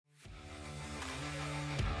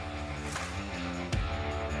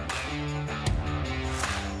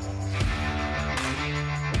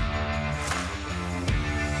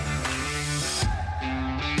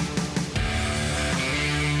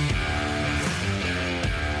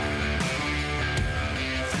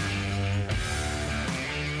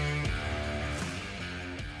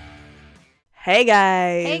Hey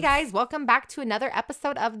guys. Hey guys, welcome back to another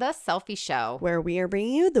episode of The Selfie Show, where we are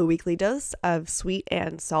bringing you the weekly dose of sweet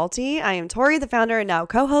and salty. I am Tori, the founder and now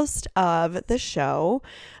co-host of the show.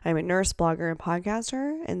 I'm a nurse, blogger, and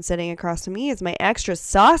podcaster, and sitting across from me is my extra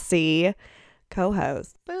saucy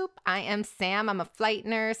co-host. Boop. I am Sam. I'm a flight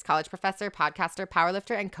nurse, college professor, podcaster,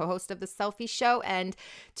 powerlifter, and co-host of The Selfie Show. And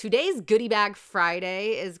today's Goodie Bag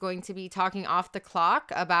Friday is going to be talking off the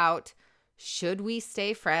clock about should we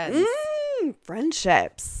stay friends?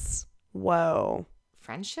 Friendships. Whoa.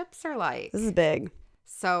 Friendships are like... This is big.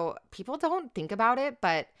 So people don't think about it,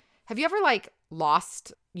 but have you ever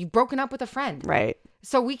you've broken up with a friend? Right.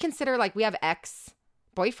 So we consider we have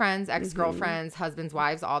ex-boyfriends, ex-girlfriends, husbands,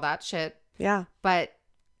 wives, all that shit. Yeah. But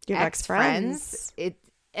your ex-friends,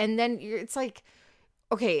 it's like,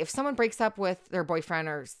 okay, if someone breaks up with their boyfriend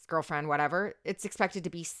or girlfriend, whatever, it's expected to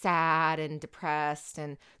be sad and depressed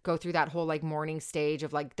and go through that whole mourning stage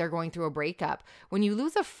of they're going through a breakup. When you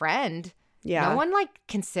lose a friend, no one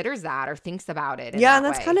considers that or thinks about it. Yeah, and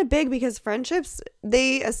that's kind of big because friendships,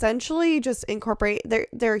 they essentially just incorporate,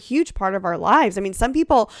 they're a huge part of our lives. I mean, some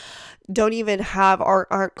people don't even have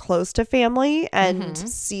or aren't close to family and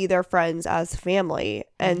see their friends as family.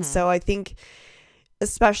 And so I think,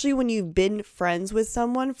 especially when you've been friends with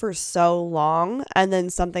someone for so long and then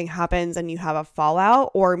something happens and you have a fallout,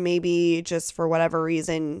 or maybe just for whatever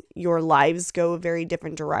reason, your lives go a very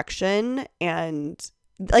different direction, and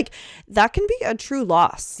that can be a true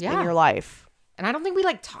loss in your life. And I don't think we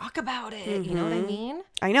talk about it. You know what I mean?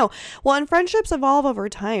 I know. Well, and friendships evolve over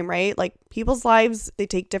time, right? People's lives, they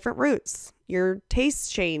take different routes. Your tastes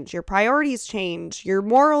change, your priorities change, your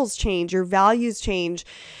morals change, your values change.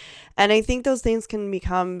 And I think those things can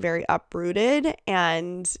become very uprooted.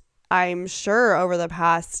 And I'm sure over the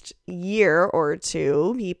past year or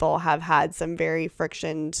two, people have had some very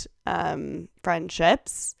frictioned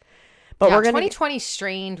friendships. But we're going 2020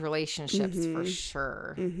 strained relationships for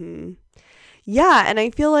sure. Yeah. And I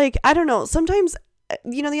feel I don't know, sometimes,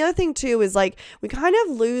 the other thing too is we kind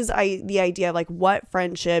of lose the idea of what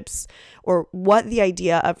friendships or what the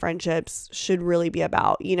idea of friendships should really be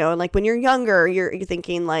about, and when you're younger, you're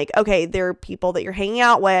thinking okay, there are people that you're hanging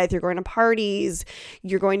out with, you're going to parties,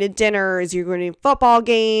 you're going to dinners, you're going to football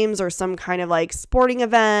games or some kind of sporting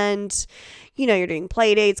event, you're doing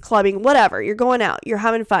play dates, clubbing, whatever, you're going out, you're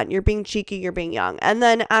having fun, you're being cheeky, you're being young. And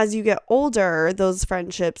then as you get older, those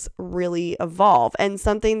friendships really evolve. And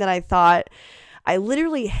something that I thought, I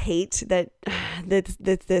literally hate that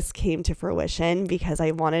this came to fruition because I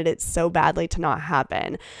wanted it so badly to not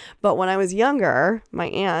happen. But when I was younger, my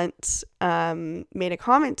aunt made a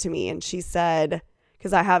comment to me, and she said,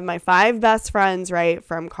 because I have my 5 best friends, right,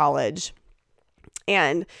 from college,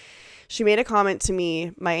 and she made a comment to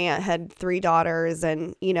me. My aunt had 3 daughters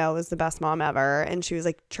and, was the best mom ever. And she was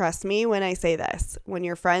like, trust me when I say this, when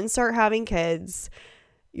your friends start having kids,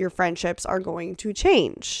 your friendships are going to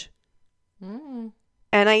change. And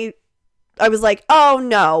I was like, oh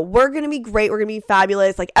no, we're going to be great. We're going to be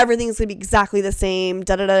fabulous. Everything's going to be exactly the same.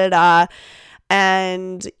 Da da da da da.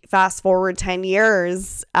 And fast forward 10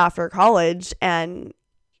 years after college and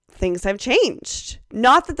things have changed.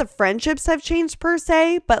 Not that the friendships have changed per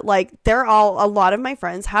se, but a lot of my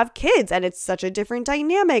friends have kids and it's such a different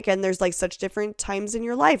dynamic. And there's such different times in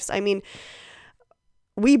your lives. I mean,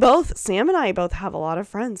 Sam and I both have a lot of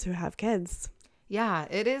friends who have kids. Yeah,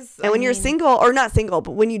 it is. And when you're single, or not single,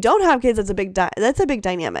 but when you don't have kids, that's a big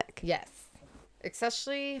dynamic. Yes.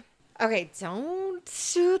 Especially, okay, don't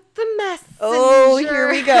shoot the messenger. Oh, here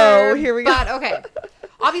we go. But okay,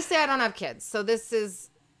 obviously I don't have kids. So this is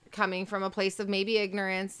coming from a place of maybe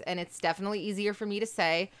ignorance, and it's definitely easier for me to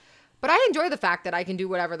say. But I enjoy the fact that I can do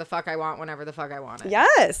whatever the fuck I want whenever the fuck I want it.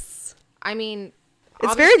 Yes. I mean...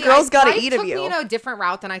 It's very girls gotta eat of you. Life took me a different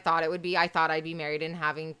route than I thought it would be. I thought I'd be married and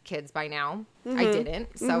having kids by now. I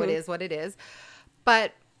didn't. So it is what it is.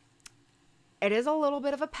 But it is a little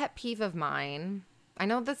bit of a pet peeve of mine. I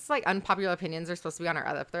know this unpopular opinions are supposed to be on our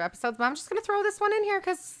other episodes, but I'm just going to throw this one in here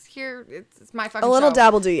because it's my fucking show. A little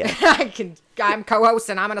dabble do you. I'm co-host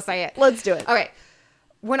and I'm going to say it. Let's do it. Okay.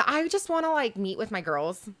 When I just want to meet with my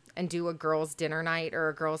girls and do a girls' dinner night or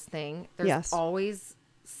a girls' thing, there's always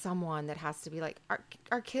someone that has to be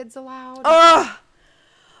are kids allowed?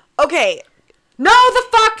 Okay. No, the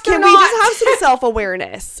fuck they're Can not. we just have some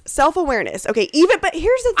self-awareness? Okay, but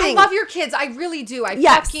here's the thing. I love your kids. I really do. I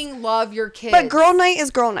fucking love your kids. But girl night is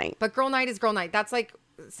girl night. But girl night is girl night. That's like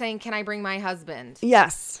saying, can I bring my husband?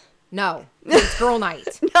 Yes. No, it's girl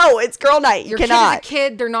night. No, it's girl night. You your cannot. Your kid is a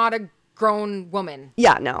kid. They're not a grown woman.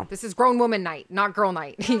 Yeah, no. This is grown woman night, not girl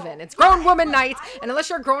night even. It's grown woman night. And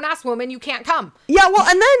unless you're a grown ass woman, you can't come. Yeah, well,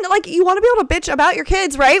 and then like you want to be able to bitch about your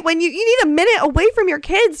kids, right? When you need a minute away from your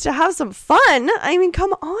kids to have some fun. I mean,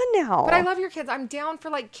 come on now. But I love your kids. I'm down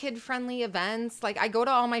for like kid friendly events. Like I go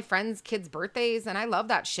to all my friends' kids' birthdays and I love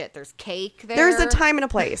that shit. There's cake there. There's a time and a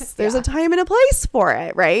place. There's a time and a place for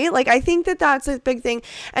it, right? Like I think that that's a big thing.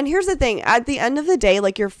 And here's the thing: at the end of the day,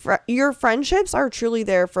 like your friendships are truly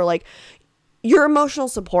there for like your emotional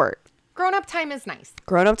support. Grown up time is nice.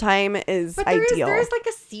 Grown up time is but ideal. There is like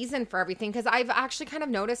a season for everything, because I've actually kind of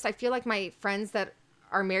noticed, I feel like my friends that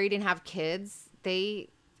are married and have kids, they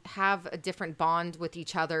have a different bond with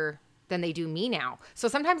each other than they do me now. So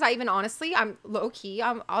sometimes I even honestly, I'm low key,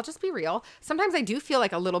 I'll just be real. Sometimes I do feel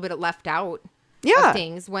like a little bit left out of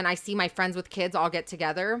things when I see my friends with kids all get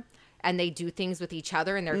together and they do things with each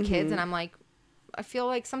other and their kids. And I'm like, I feel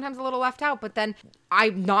like sometimes a little left out, but then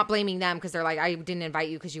I'm not blaming them because they're like, I didn't invite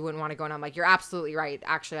you because you wouldn't want to go. And I'm like, you're absolutely right.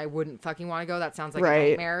 Actually, I wouldn't fucking want to go. That sounds like a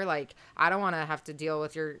nightmare. Like, I don't want to have to deal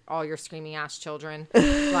with all your screaming ass children.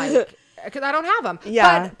 Like, because I don't have them.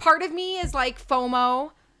 Yeah. But part of me is like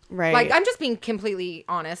FOMO. Right. Like, I'm just being completely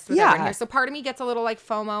honest with everyone here. So part of me gets a little like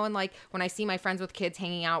FOMO and like when I see my friends with kids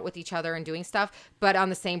hanging out with each other and doing stuff. But on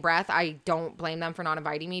the same breath, I don't blame them for not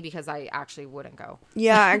inviting me because I actually wouldn't go.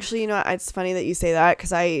 Yeah, actually, you know, it's funny that you say that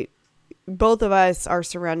because both of us are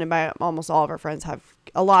surrounded by almost all of our friends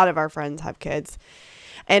a lot of our friends have kids.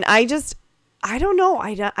 And I don't know.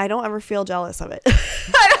 I don't ever feel jealous of it. I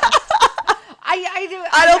do.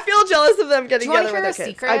 I don't feel jealous of them getting together with their kids.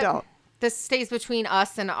 Secret? I don't. This stays between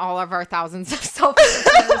us and all of our thousands of selfish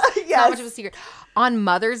friends. It's not much of a secret. On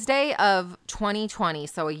Mother's Day of 2020,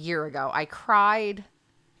 so a year ago, I cried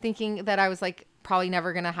thinking that I was like probably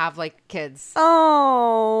never going to have like kids.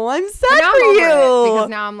 Oh, I'm sad now for I'm over you. it because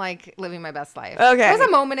now I'm like living my best life. Okay. It was a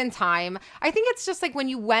moment in time. I think it's just like when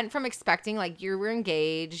you went from expecting, like you were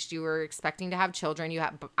engaged, you were expecting to have children.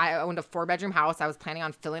 I owned a 4-bedroom house. I was planning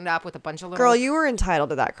on filling it up with a bunch of little. Girl, you were entitled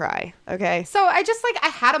to that cry. Okay. So I just like, I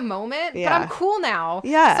had a moment, but I'm cool now.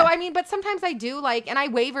 Yeah. So I mean, but sometimes I do like, and I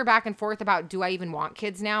waver back and forth about, do I even want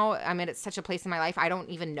kids now? I mean, it's such a place in my life. I don't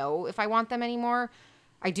even know if I want them anymore.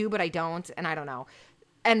 I do, but I don't. And I don't know.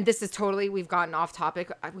 And this is totally, we've gotten off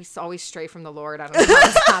topic. We always stray from the Lord. I don't know how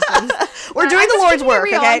this happens. We're doing the Lord's work,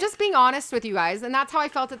 okay? I'm just being honest with you guys. And that's how I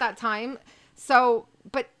felt at that time. So,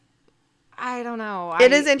 but I don't know.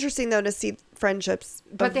 It is interesting, though, to see friendships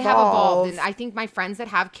But they have evolved. And I think my friends that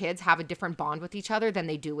have kids have a different bond with each other than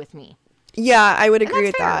they do with me. Yeah, I would agree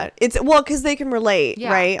with fair. that. It's because they can relate,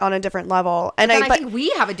 right, on a different level. And I think we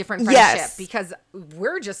have a different friendship because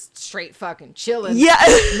we're just straight fucking chilling,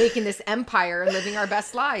 making this empire and living our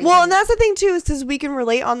best lives. Well, and that's the thing too, is because we can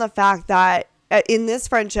relate on the fact that in this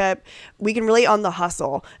friendship, we can relate on the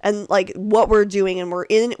hustle and like what we're doing, and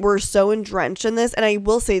we're so entrenched in this. And I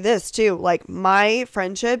will say this too, like my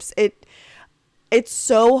friendships, it's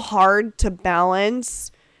so hard to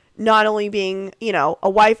balance. Not only being, you know, a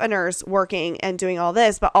wife, a nurse, working and doing all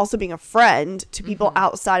this, but also being a friend to people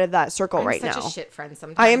outside of that circle right now. I'm such a shit friend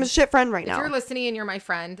sometimes. I am a shit friend right now. If you're listening and you're my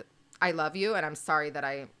friend, I love you, and I'm sorry that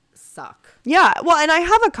I suck. Yeah, well, and I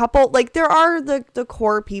have a couple, like there are the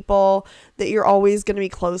core people that you're always going to be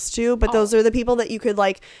close to, but those are the people that you could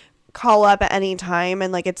like call up at any time,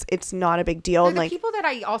 and like it's not a big deal. They're and the like people that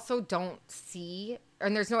I also don't see,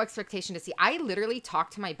 and there's no expectation to see. I literally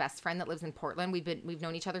talked to my best friend that lives in Portland. We've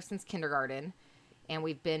known each other since kindergarten, and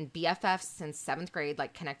we've been BFFs since 7th grade,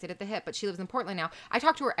 like connected at the hip. But she lives in Portland now. I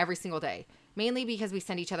talk to her every single day, mainly because we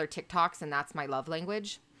send each other TikToks, and that's my love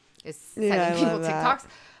language, is sending people TikToks.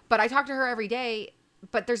 But I talk to her every day.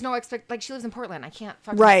 But there's no like she lives in Portland. I can't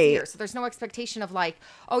fucking see her. So there's no expectation of like,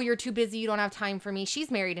 oh, you're too busy. You don't have time for me. She's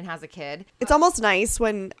married and has a kid. It's almost nice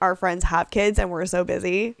when our friends have kids and we're so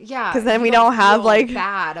busy. Yeah. Because then we don't have like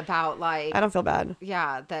bad about like. I don't feel bad.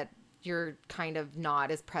 Yeah. That you're kind of not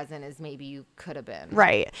as present as maybe you could have been.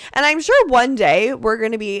 Right. And I'm sure one day we're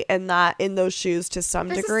going to be in those shoes to some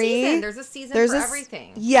degree. There's a season for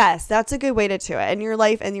everything. Yes. That's a good way to do it. And your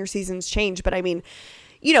life and your seasons change. But I mean,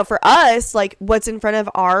 you know, for us, like what's in front of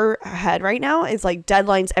our head right now is like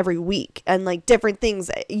deadlines every week and like different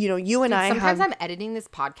things. You know, you and I sometimes I'm editing this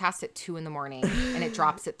podcast at 2 a.m. and it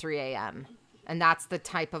drops at 3 a.m. And that's the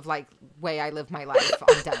type of like way I live my life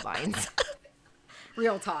on deadlines.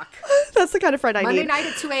 Real talk. That's the kind of friend I need. Monday night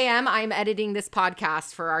at 2 a.m. I'm editing this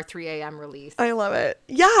podcast for our 3 a.m. release. I love it.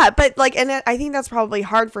 Yeah, but like, and I think that's probably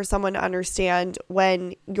hard for someone to understand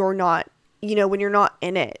when you're not when you're not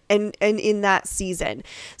in it and in that season.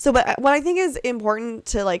 So, but what I think is important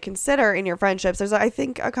to like consider in your friendships, there's, I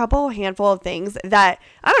think, a handful of things that,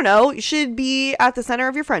 I don't know, should be at the center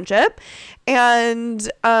of your friendship. And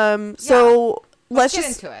so let's get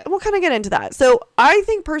just, into it. we'll kind of get into that. So I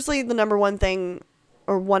think personally, the number one thing,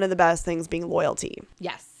 or one of the best things, being loyalty.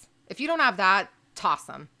 Yes. If you don't have that, toss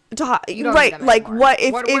them. You don't Right. need them Like anymore.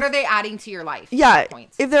 what are they adding to your life? yeah.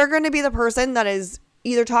 Points. If they're going to be the person that is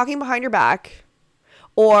either talking behind your back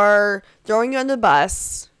or throwing you on the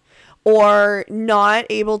bus or not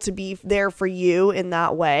able to be there for you in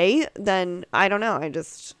that way, then I don't know.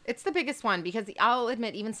 It's the biggest one, because I'll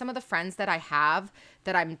admit, even some of the friends that I have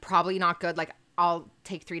that I'm probably not good, like I'll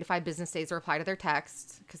take 3 to 5 business days to reply to their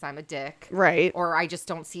texts because I'm a dick. right. Or I just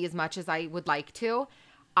don't see as much as I would like to.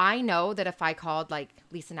 I know that if I called like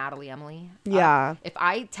Lisa, Natalie, Emily, Yeah. if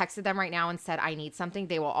I texted them right now and said I need something,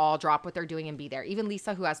 they will all drop what they're doing and be there. Even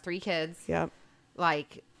Lisa, who has 3 kids, Yep.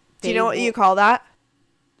 like, Do you know what you call that?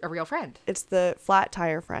 a real friend. It's the flat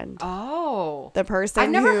tire friend. Oh, The person I've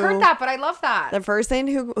never who, heard that, but I love that. The person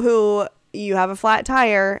who you have a flat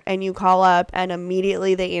tire and you call up and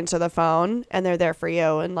immediately they answer the phone and they're there for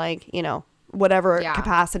you and like, whatever Yeah.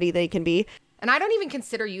 capacity they can be. And I don't even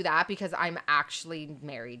consider you that, because I'm actually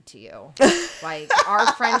married to you. Like,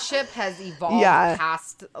 our friendship has evolved Yeah.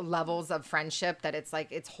 past levels of friendship that it's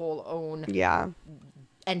like its whole own Yeah.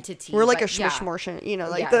 entity. We're like But a shmishmortion,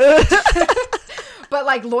 like Yes. the But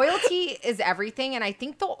like, loyalty is everything, and I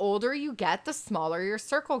think the older you get, the smaller your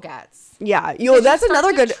circle gets. Yeah. You That's start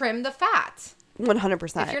another to good trim the fat.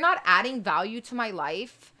 100%. If you're not adding value to my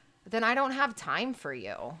life, then I don't have time for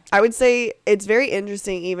you. I would say it's very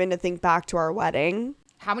interesting even to think back to our wedding.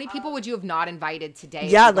 How many people would you have not invited today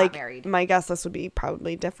if Yeah, you got like married? my guess list would be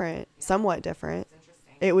probably different, somewhat different.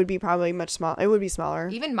 It would be probably much small. It would be smaller.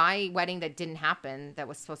 Even my wedding that didn't happen, that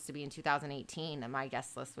was supposed to be in 2018, and my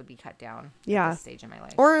guest list would be cut down Yeah. at this stage in my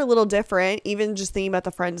life. Or a little different, even just thinking about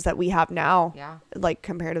the friends that we have now. Yeah. Like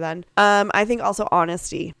compared to then. I think also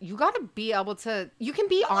honesty. You got to be able to, you can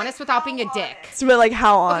be honest without being a dick. So, but like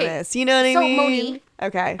how Okay, honest, you know what I so mean? Monique,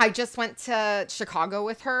 Okay. I just went to Chicago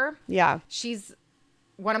with her. Yeah. She's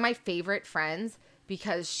one of my favorite friends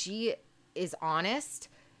because she is honest.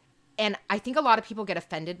 And I think a lot of people get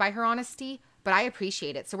offended by her honesty, but I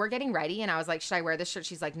appreciate it. So we're getting ready, and I was like, should I wear this shirt?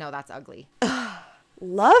 She's like, no, that's ugly.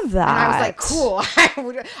 Love that. And I was like, cool.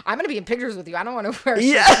 I'm going to be in pictures with you. I don't want to wear a shirt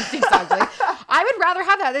Yeah. that thinks ugly. I would rather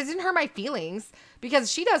have that. It didn't hurt my feelings,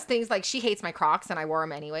 because she does things like, she hates my Crocs, and I wore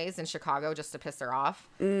them anyways in Chicago just to piss her off.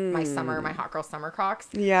 My hot girl summer Crocs.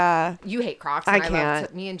 Yeah. You hate Crocs. I And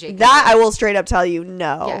can't. me and Jake. That I will straight up tell you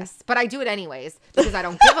no. Yes, but I do it anyways because I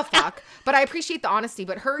don't give a fuck. But I appreciate the honesty.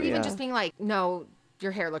 But her even Yeah. just being like, no,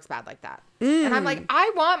 your hair looks bad like that. And I'm like,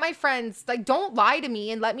 I want my friends, like, don't lie to me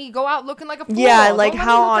and let me go out looking like a fool. Yeah, Don't like let me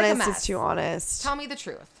how look like a honest mess. is too honest. Tell me the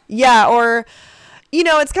truth. Yeah, or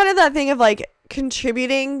it's kind of that thing of like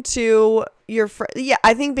contributing to your yeah,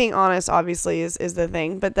 I think being honest obviously is the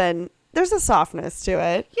thing, but then there's a softness to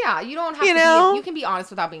it. Yeah, you don't have You to know? be, you can be honest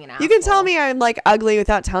without being an asshole. You can tell me I'm like ugly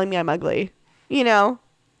without telling me I'm ugly.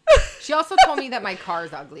 She also told me that my car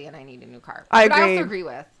is ugly and I need a new car. I But I agree. also agree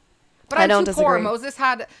with. But I I'm don't too poor. disagree. Moses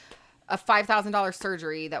had a $5,000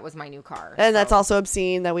 surgery that was my new car. And that's so- also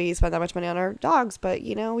obscene that we spend that much money on our dogs, but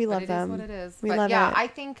we But love it them. is what it is. We But love yeah, it. I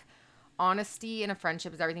think honesty in a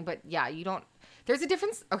friendship is everything. But yeah, you don't. There's a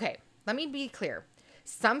difference. Okay, let me be clear.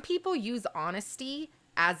 Some people use honesty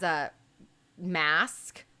as a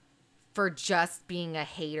mask for just being a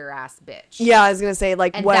hater ass bitch. Yeah, I was gonna say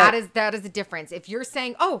like And what that is the difference. If you're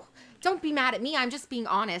saying, "Oh, don't be mad at me. I'm just being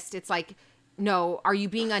honest." It's like, "No, are you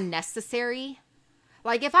being unnecessary?"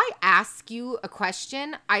 Like, if I ask you a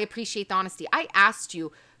question, I appreciate the honesty. I asked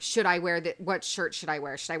you, what shirt should I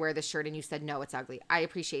wear? Should I wear this shirt? And you said, no, it's ugly. I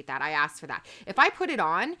appreciate that. I asked for that. If I put it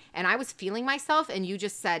on and I was feeling myself and you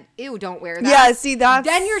just said, ew, don't wear that. Yeah, see, that's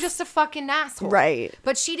Then you're just a fucking asshole. right.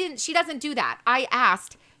 But she doesn't do that. I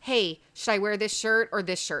asked, hey, should I wear this shirt or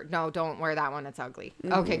this shirt? No, don't wear that one. It's ugly.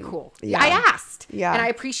 Okay, cool. Yeah. I asked. Yeah. And I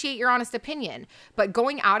appreciate your honest opinion. But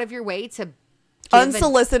going out of your way to give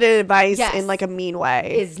Unsolicited advice Yes. in like a mean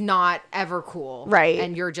way. is not ever cool. Right.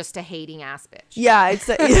 And you're just a hating ass bitch. Yeah, it's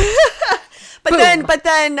but Boom.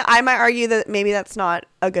 then I might argue that maybe that's not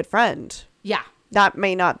a good friend. Yeah, That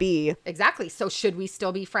may not be. exactly. So should we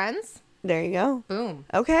still be friends? There you go. Boom.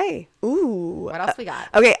 Okay. Ooh. What else we got?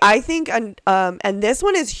 Okay, I think and this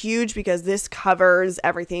one is huge because this covers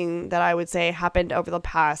everything that I would say happened over the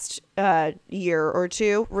past year or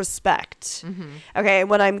two. Respect. Okay,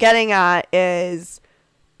 what I'm getting at is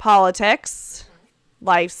politics,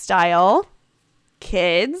 lifestyle,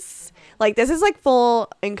 kids. Like, this is like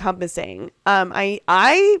full encompassing.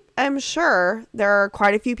 I am sure there are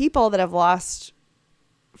quite a few people that have lost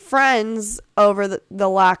friends over the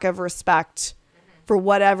lack of respect for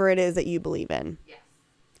whatever it is that you believe in. Yes.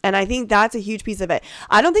 And I think that's a huge piece of it.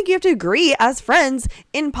 I don't think you have to agree as friends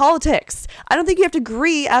in politics. I don't think you have to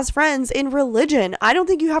agree as friends in religion. I don't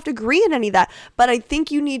think you have to agree in any of that. But I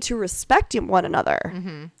think you need to respect one another.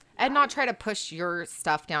 Mm-hmm. And not try to push your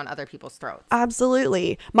stuff down other people's throats.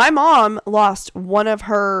 Absolutely. My mom lost one of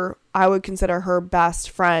her, I would consider her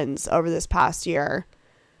best friends over this past year.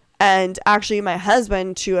 And actually my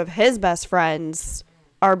husband, two of his best friends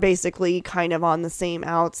are basically kind of on the same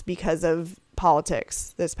outs because of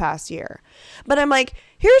politics this past year. But I'm like,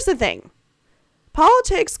 here's the thing.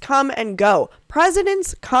 Politics come and go.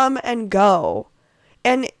 Presidents come and go.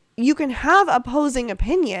 And you can have opposing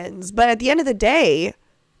opinions, but at the end of the day,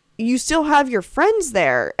 you still have your friends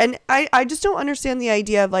there. And I just don't understand the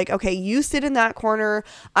idea of like, okay, you sit in that corner,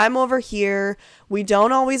 I'm over here, we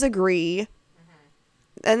don't always agree,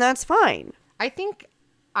 and that's fine. I think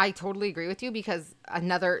I totally agree with you because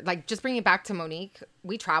like just bringing it back to Monique,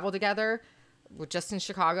 we travel together. We're just in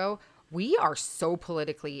Chicago. We are so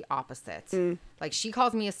politically opposite. Like she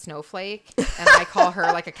calls me a snowflake and I call her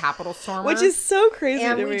like a Capitol stormer. Which is so crazy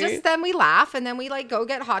and to we me. then we laugh and then we like go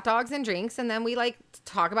get hot dogs and drinks and then we like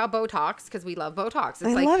talk about Botox because we love Botox. It's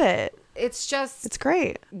I like, love it. It's just, It's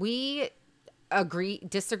great. we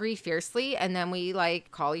disagree fiercely and then we like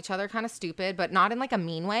call each other kind of stupid, but not in like a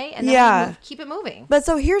mean way. And then we keep it moving. But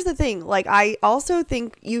so here's the thing. Like, I also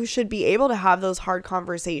think you should be able to have those hard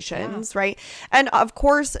conversations, right? And of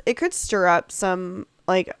course, it could stir up some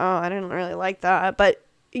like, oh, I didn't really like that. But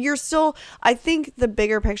you're still, I think the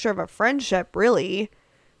bigger picture of a friendship really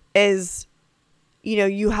is, you know,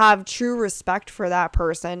 you have true respect for that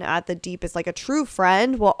person at the deepest. Like a true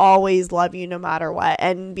friend will always love you no matter what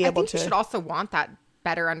and be able to. I think you should also want that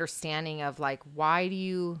better understanding of like, why do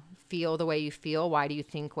you feel the way you feel? Why do you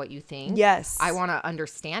think what you think? Yes. I want to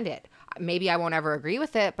understand it. Maybe I won't ever agree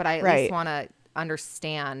with it, but I at least want to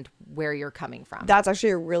understand where you're coming from. That's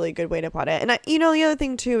actually a really good way to put it. And you know, the other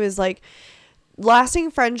thing too is like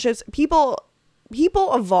lasting friendships, people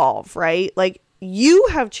evolve, right? Like, you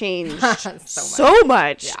have changed so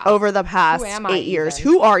much over the past 8 years.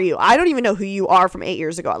 Who are you? I don't even know who you are from 8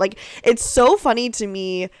 years ago. Like, it's so funny to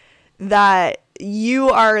me that you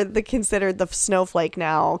are considered the snowflake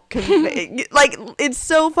now. Like, it's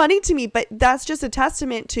so funny to me, but that's just a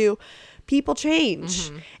testament to people change.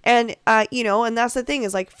 And, you know, and that's the thing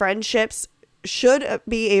is like friendships should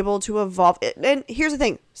be able to evolve. And here's the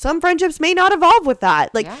thing. Some friendships may not evolve with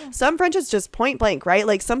that. Like some friendships just point blank, right?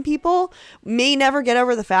 Like some people may never get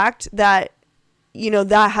over the fact that, you know,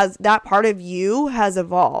 that part of you has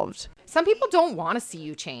evolved. Some people don't want to see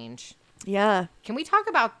you change. Yeah. Can we talk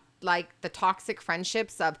about like the toxic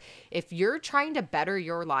friendships of if you're trying to better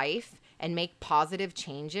your life and make positive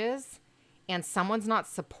changes and someone's not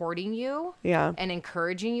supporting you and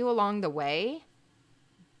encouraging you along the way,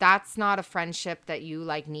 that's not a friendship that you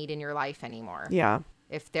like need in your life anymore. Yeah.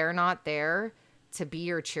 If they're not there to be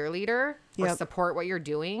your cheerleader or support what you're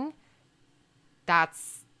doing,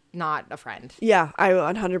 that's not a friend. Yeah, I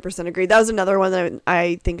 100% agree. That was another one that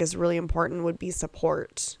I think is really important would be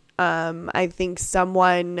support. I think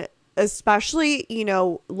someone, especially, you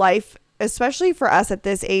know, life, especially for us at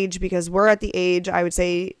this age, because we're at the age, I would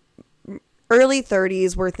say, early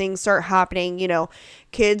 30s where things start happening, you know,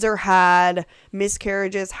 kids are had,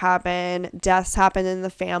 miscarriages happen, deaths happen in the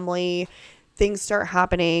family, things start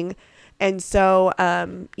happening. And so,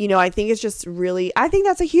 you know, I think it's just really, I think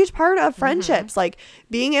that's a huge part of friendships, like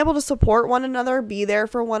being able to support one another, be there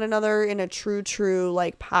for one another in a true,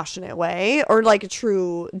 like passionate way or like a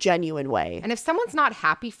true, genuine way. And if someone's not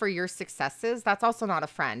happy for your successes, that's also not a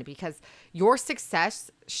friend because your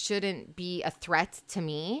success shouldn't be a threat to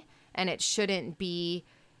me. And it shouldn't be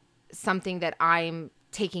something that I'm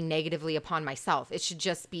taking negatively upon myself. It should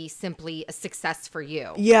just be simply a success for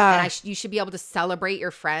you. Yeah. And you should be able to celebrate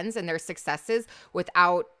your friends and their successes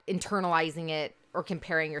without internalizing it or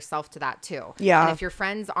comparing yourself to that too. Yeah. And if your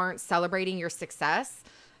friends aren't celebrating your success,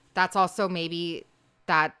 that's also maybe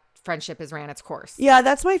that friendship has ran its course. Yeah,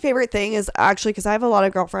 that's my favorite thing is actually because I have a lot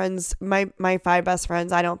of girlfriends. My 5 best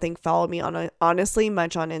friends, I don't think follow me honestly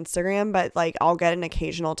much on Instagram, but like I'll get an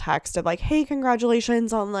occasional text of like, hey,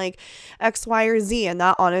 congratulations on like X, Y, or Z. And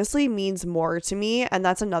that honestly means more to me. And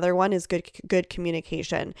that's another one is good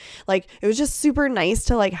communication. Like it was just super nice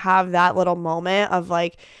to like have that little moment of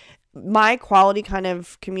like, my quality kind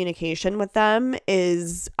of communication with them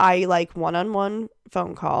is I like one-on-one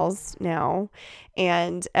phone calls now,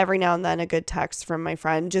 and every now and then a good text from my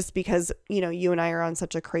friend, just because, you know, you and I are on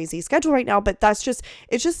such a crazy schedule right now. But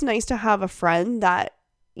it's just nice to have a friend that,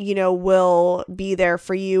 you know, will be there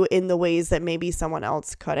for you in the ways that maybe someone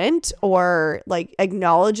else couldn't, or like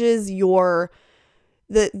acknowledges the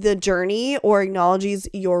journey, or acknowledges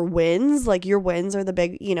your wins. Like your wins are the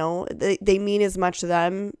big, you know, they mean as much to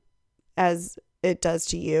them as it does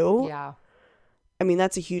to you. Yeah. I mean,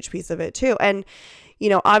 that's a huge piece of it too. And, you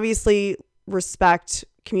know, obviously respect,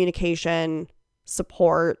 communication,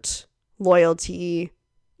 support, loyalty,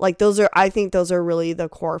 like I think those are really the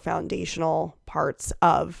core foundational parts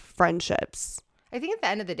of friendships. I think at the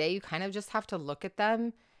end of the day, you kind of just have to look at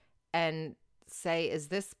them and say, is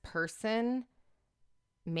this person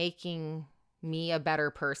making me a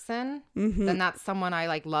better person? Mm-hmm. Then that's someone I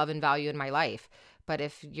like love and value in my life. But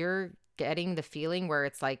if you're getting the feeling where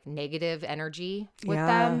it's like negative energy with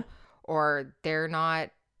them, or they're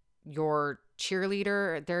not your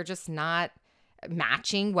cheerleader, they're just not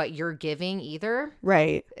matching what you're giving either.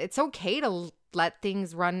 Right. It's okay to let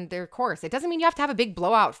things run their course. It doesn't mean you have to have a big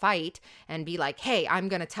blowout fight and be like, hey, I'm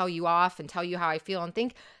going to tell you off and tell you how I feel and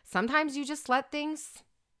think. Sometimes you just let things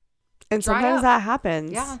and sometimes that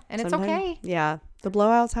happens. Yeah. And it's okay. Yeah. The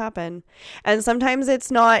blowouts happen. And sometimes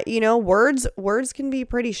it's not, you know, words can be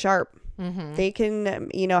pretty sharp. Mm-hmm. They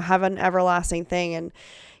can, you know, have an everlasting thing. And,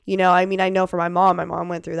 you know, I mean, I know for my mom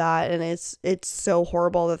went through that, and it's so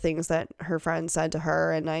horrible, the things that her friends said to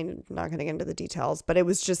her. And I'm not going to get into the details, but it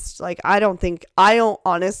was just like, I don't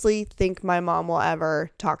honestly think my mom will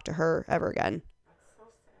ever talk to her ever again. That's so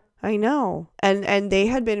sad. I know. And they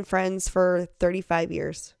had been friends for 35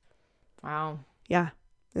 years. Wow. Yeah.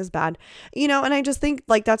 It was bad. You know, and I just think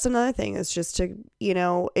like that's another thing, is just to, you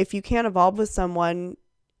know, if you can't evolve with someone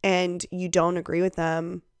and you don't agree with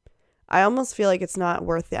them, I almost feel like it's not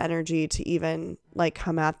worth the energy to even like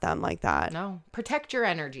come at them like that. No. Protect your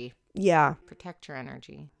energy. Yeah. Protect your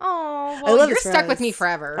energy. Oh, I well, love you're this stuck with phrase. me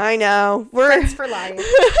forever. I know. We're Friends for life.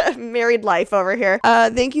 married life over here.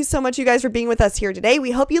 Thank you so much, you guys, for being with us here today.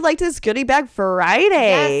 We hope you liked this Goodie Bag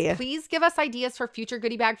Friday. Yes, please give us ideas for future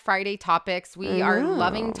Goodie Bag Friday topics. We are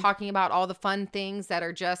loving talking about all the fun things that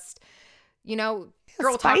are just, you know,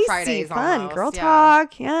 Girl Talk Spicy, Fridays. fun. Almost. Girl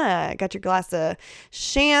Talk. Yeah. Got your glass of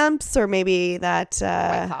champs, or maybe that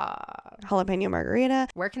White Claw. jalapeno margarita.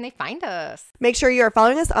 Where can they find us? Make sure you are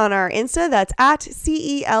following us on our Insta. That's at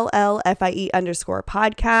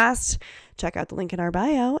CELLFIE_podcast. Check out the link in our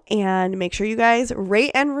bio, and make sure you guys rate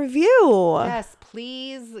and review. Yes,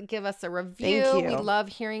 please give us a review. Thank you. We love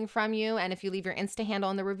hearing from you. And if you leave your Insta handle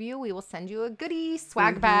in the review, we will send you a goodie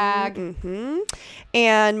swag bag. Mm-hmm.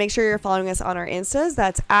 And make sure you're following us on our Instas.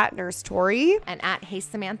 That's at Nurse Tori. And at Hey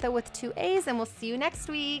Samantha with 2 A's. And we'll see you next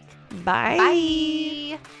week. Bye.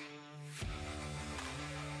 Bye.